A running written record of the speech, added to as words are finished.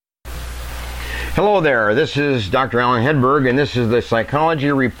Hello there, this is Dr. Alan Hedberg, and this is the Psychology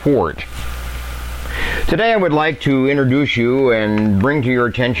Report. Today I would like to introduce you and bring to your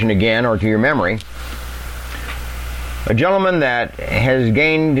attention again, or to your memory, a gentleman that has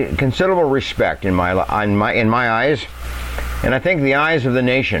gained considerable respect in my eyes, and I think the eyes of the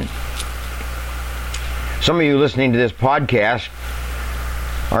nation. Some of you listening to this podcast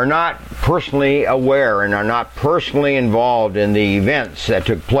are not personally aware and are not personally involved in the events that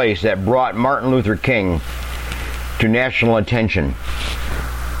took place that brought Martin Luther King to national attention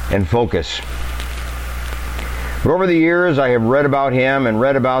and focus. But over the years, I have read about him and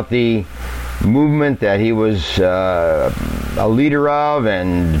read about the movement that he was a leader of,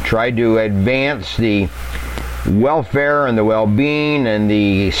 and tried to advance the welfare and the well-being and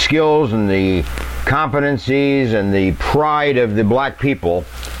the skills and the competencies and the pride of the black people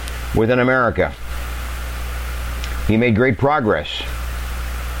within America. He made great progress.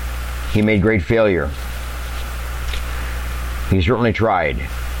 He made great failure. He certainly tried.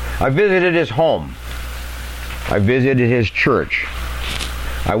 I visited his home. I visited his church.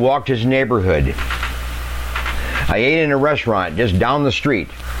 I walked his neighborhood. I ate in a restaurant just down the street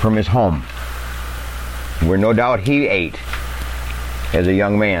from his home, where no doubt he ate as a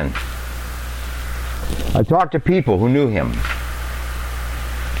young man. I talked to people who knew him.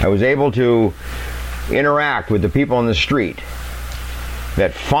 I was able to interact with the people on the street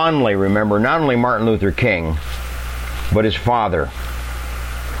that fondly remember not only Martin Luther King, but his father.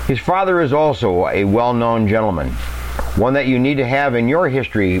 His father is also a well-known gentleman, one that you need to have in your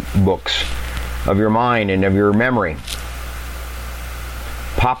history books of your mind and of your memory.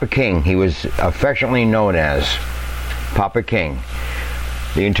 Papa King, he was affectionately known as Papa King.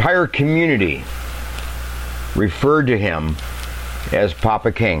 The entire community referred to him as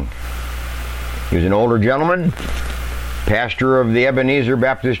Papa King. He was an older gentleman, pastor of the Ebenezer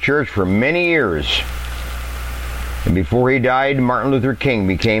Baptist Church for many years. And before he died, Martin Luther King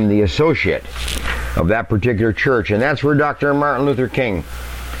became the associate of that particular church. And that's where Dr. Martin Luther King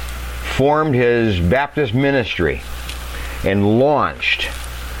formed his Baptist ministry and launched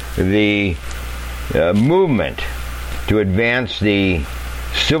the movement to advance the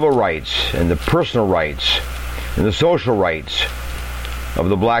civil rights and the personal rights and the social rights of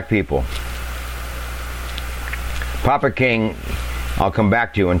the black people. Papa King, I'll come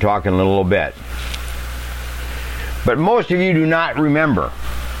back to and talk in a little bit. But most of you do not remember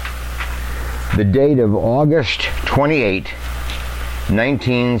the date of August 28,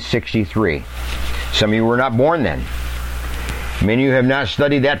 1963. Some of you were not born then. Many of you have not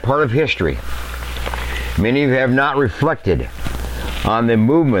studied that part of history. Many of you have not reflected on the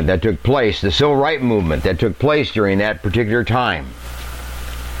movement that took place, the civil rights movement that took place during that particular time.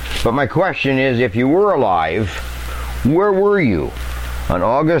 But my question is, if you were alive, where were you on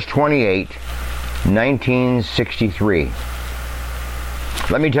August 28, 1963?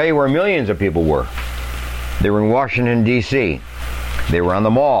 Let me tell you where millions of people were. They were in Washington, D.C. They were on the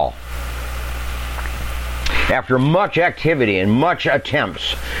mall. After much activity and much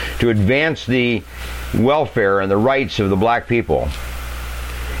attempts to advance the welfare and the rights of the black people,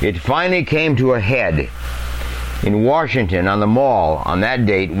 it finally came to a head in Washington on the mall on that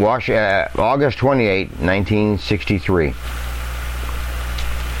date, August 28, 1963.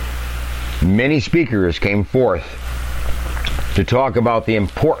 Many speakers came forth to talk about the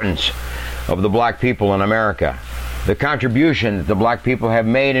importance of the black people in America, the contribution that the black people have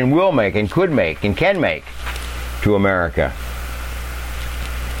made and will make and could make and can make to America.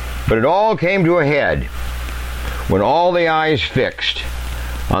 But it all came to a head when all the eyes fixed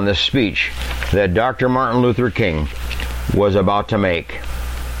on the speech that Dr. Martin Luther King was about to make.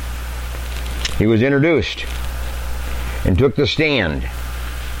 He was introduced and took the stand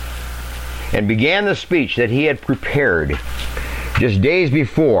and began the speech that he had prepared just days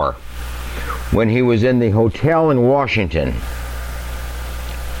before when he was in the hotel in Washington.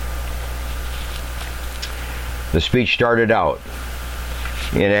 The speech started out,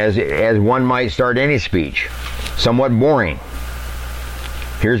 and as one might start any speech, somewhat boring.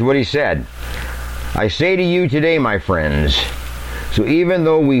 Here's what he said. I say to you today, my friends, so even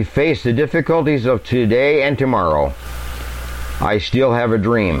though we face the difficulties of today and tomorrow, I still have a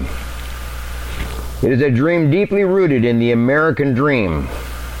dream. It is a dream deeply rooted in the American dream.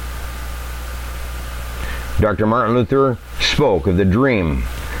 Dr. Martin Luther spoke of the dream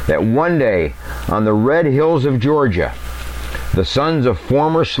that one day on the red hills of Georgia, the sons of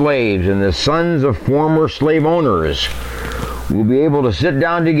former slaves and the sons of former slave owners will be able to sit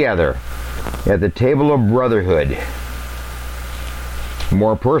down together at the table of brotherhood.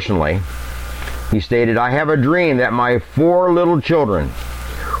 More personally, he stated, I have a dream that my 4 little children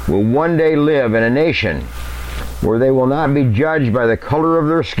will one day live in a nation where they will not be judged by the color of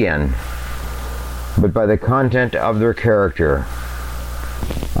their skin, but by the content of their character.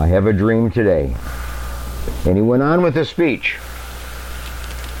 I have a dream today. And he went on with his speech.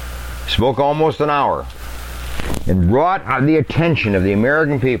 Spoke almost an hour and brought the attention of the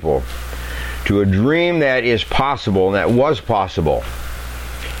American people to a dream that is possible and that was possible,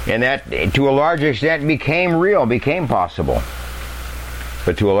 and that to a large extent became real, became possible,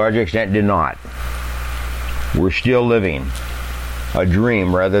 but to a large extent did not. We're still living a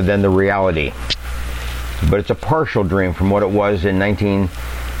dream rather than the reality, but it's a partial dream from what it was in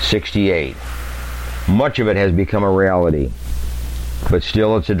 1968. Much of it has become a reality, but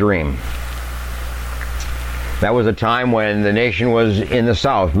still it's a dream. That was a time when the nation was in the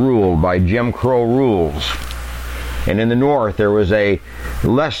South ruled by Jim Crow rules. And in the North there was a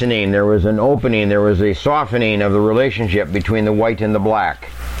lessening, there was an opening, there was a softening of the relationship between the white and the black.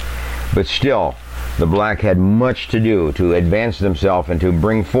 But still, the black had much to do to advance themselves and to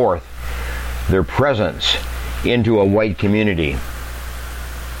bring forth their presence into a white community.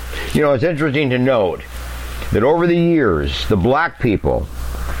 You know, it's interesting to note that over the years, the black people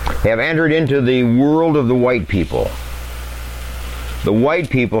have entered into the world of the white people. The white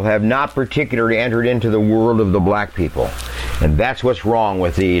people have not particularly entered into the world of the black people. And that's what's wrong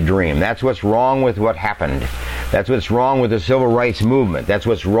with the dream. That's what's wrong with what happened. That's what's wrong with the civil rights movement. That's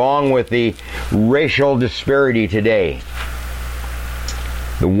what's wrong with the racial disparity today.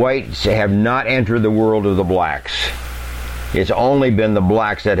 The whites have not entered the world of the blacks. It's only been the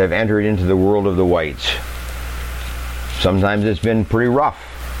blacks that have entered into the world of the whites. Sometimes it's been pretty rough.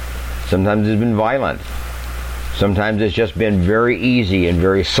 Sometimes it's been violent. Sometimes it's just been very easy and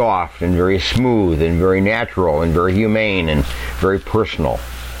very soft and very smooth and very natural and very humane and very personal.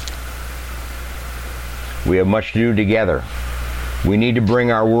 We have much to do together. We need to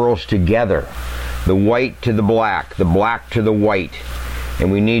bring our worlds together. The white to the black to the white.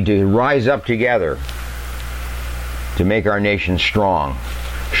 And we need to rise up together to make our nation strong.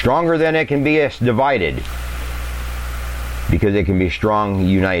 Stronger than it can be divided, because it can be strong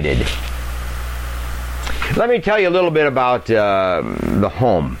united. Let me tell you a little bit about the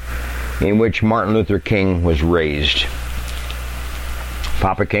home in which Martin Luther King was raised.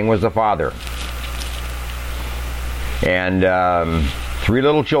 Papa King was the father. And 3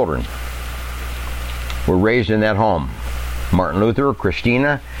 little children were raised in that home. Martin Luther,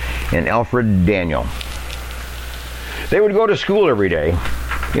 Christina, and Alfred Daniel. They would go to school every day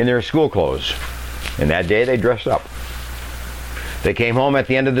in their school clothes. And that day they dressed up. They came home at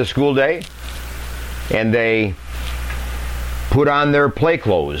the end of the school day and they put on their play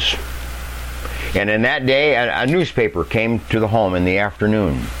clothes. And in that day, a newspaper came to the home in the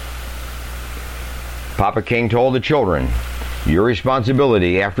afternoon. Papa King told the children, your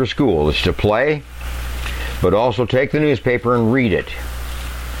responsibility after school is to play, but also take the newspaper and read it.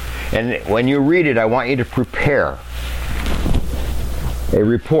 And when you read it, I want you to prepare a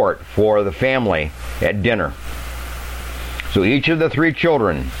report for the family at dinner. So each of the 3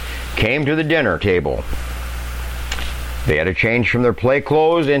 children came to the dinner table. They had to change from their play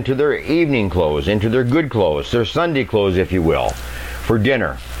clothes into their evening clothes, into their good clothes, their Sunday clothes, if you will, for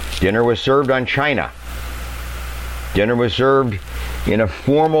dinner. Dinner was served on china. Dinner was served in a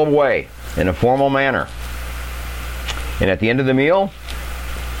formal way, in a formal manner. And at the end of the meal,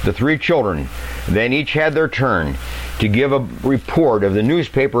 the 3 children then each had their turn to give a report of the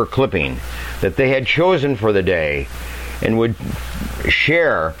newspaper clipping that they had chosen for the day, and would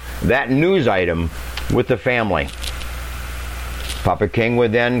share that news item with the family. Papa King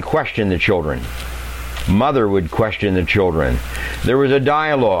would then question the children. Mother would question the children. There was a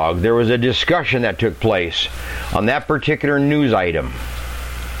dialogue, there was a discussion that took place on that particular news item.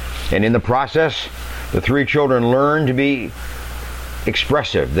 And in the process, the 3 children learned to be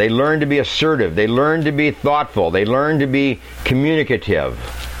expressive. They learned to be assertive. They learned to be thoughtful. They learned to be communicative.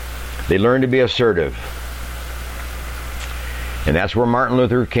 They learned to be assertive. And that's where Martin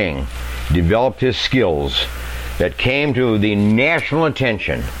Luther King developed his skills that came to the national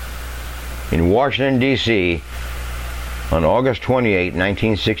attention in Washington, D.C. on August 28,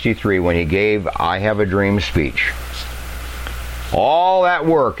 1963, when he gave I Have a Dream speech. All that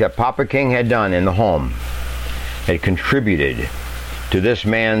work that Papa King had done in the home had contributed to this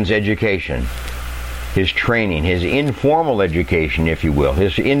man's education, his training, his informal education, if you will,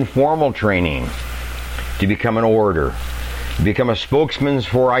 his informal training to become an orator, to become a spokesman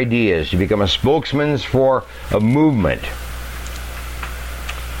for ideas, to become a spokesman for a movement.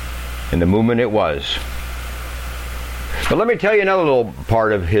 And the movement it was. But let me tell you another little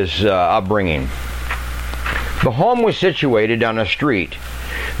part of his upbringing. The home was situated on a street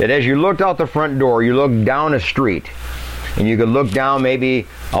that as you looked out the front door, you looked down a street, and you could look down maybe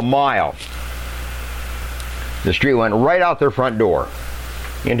a mile. The street went right out their front door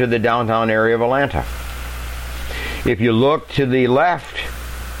into the downtown area of Atlanta. If you looked to the left,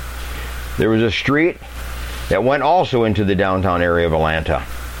 there was a street that went also into the downtown area of Atlanta.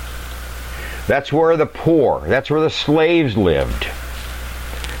 That's where the poor, that's where the slaves lived.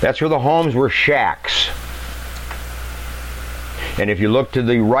 That's where the homes were shacks. And if you look to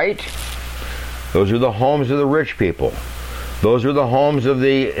the right, those are the homes of the rich people. Those are the homes of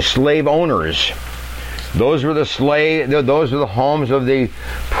the slave owners. Those are the homes of the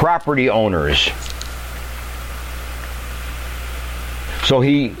property owners. So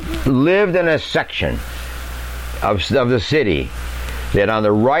he lived in a section of the city that on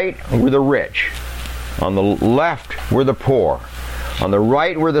the right were the rich, on the left were the poor, on the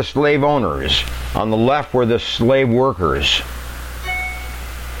right were the slave owners, on the left were the slave workers.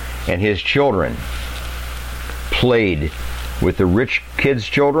 And his children played with the rich kids'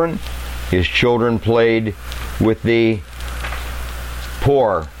 children. His children played with the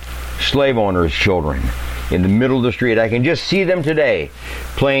poor slave owners' children in the middle of the street. I can just see them today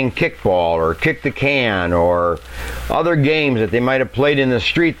playing kickball or kick the can or other games that they might have played in the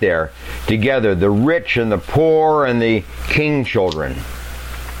street there together, the rich and the poor and the king children.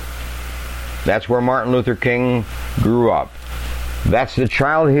 That's where Martin Luther King grew up. That's the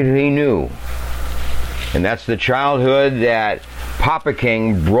childhood he knew. And that's the childhood that Papa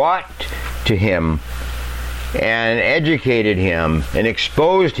King brought to him and educated him and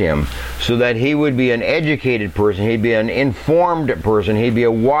exposed him so that he would be an educated person, he'd be an informed person, he'd be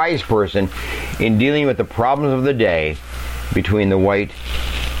a wise person in dealing with the problems of the day between the white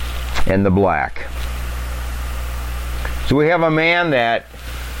and the black. So we have a man that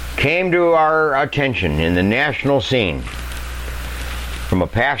came to our attention in the national scene, from a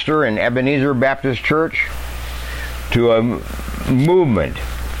pastor in Ebenezer Baptist Church to a movement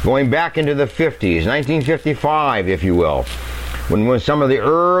going back into the 50s, 1955, if you will, when some of the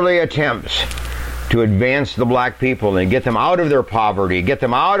early attempts to advance the black people and get them out of their poverty, get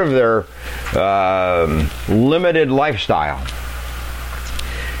them out of their limited lifestyle.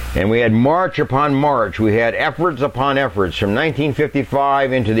 And we had march upon march. We had efforts upon efforts from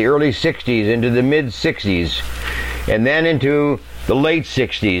 1955 into the early 60s, into the mid-60s, and then into the late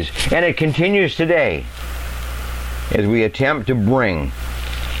 60s. And it continues today as we attempt to bring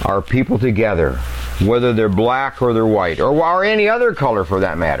our people together, whether they're black or they're white, or any other color for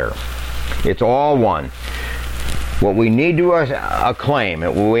that matter. It's all one. What we need to acclaim,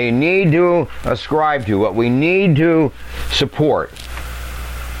 what we need to ascribe to, what we need to support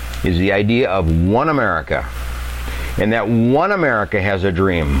is the idea of one America. And that one America has a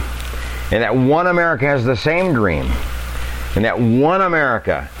dream. And that one America has the same dream. And that one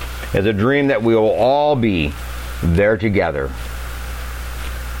America has a dream that we will all be there together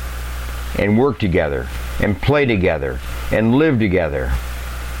and work together and play together and live together.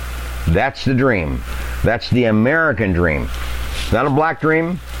 That's the dream. That's the American dream. Not a black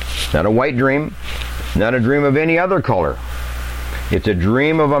dream, not a white dream, not a dream of any other color. It's a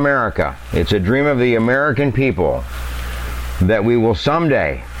dream of America. It's a dream of the American people that we will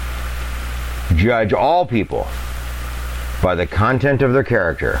someday judge all people by the content of their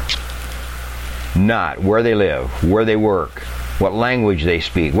character, not where they live, where they work, what language they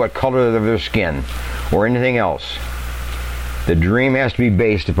speak, what color of their skin, or anything else. The dream has to be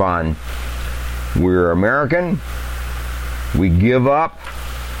based upon we're American, we give up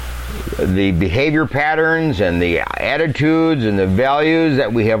the behavior patterns and the attitudes and the values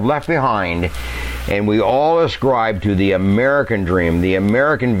that we have left behind, and we all ascribe to the American dream, the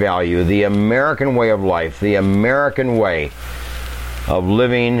American value, the American way of life, the American way of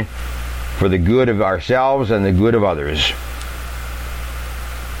living for the good of ourselves and the good of others.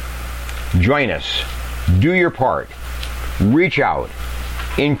 Join us. Do your part. Reach out.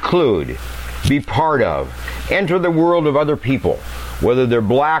 Include. Be part of. Enter the world of other people, whether they're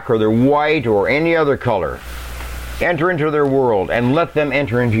black or they're white or any other color. Enter into their world and let them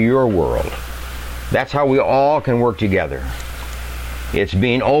enter into your world. That's how we all can work together. It's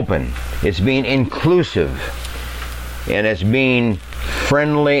being open. It's being inclusive. And it's being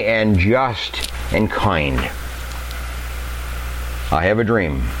friendly and just and kind. I have a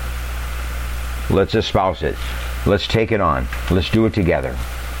dream. Let's espouse it. Let's take it on. Let's do it together.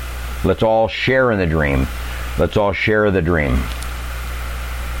 Let's all share in the dream. Let's all share the dream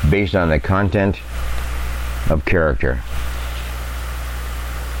based on the content of character.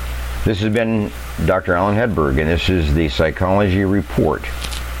 This has been Dr. Alan Hedberg, and this is the Psychology Report.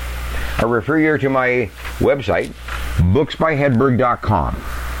 I refer you to my website, booksbyhedberg.com.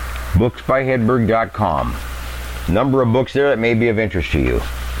 booksbyhedberg.com. Number of books there that may be of interest to you.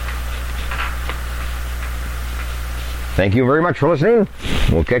 Thank you very much for listening.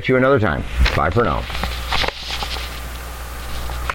 We'll catch you another time. Bye for now.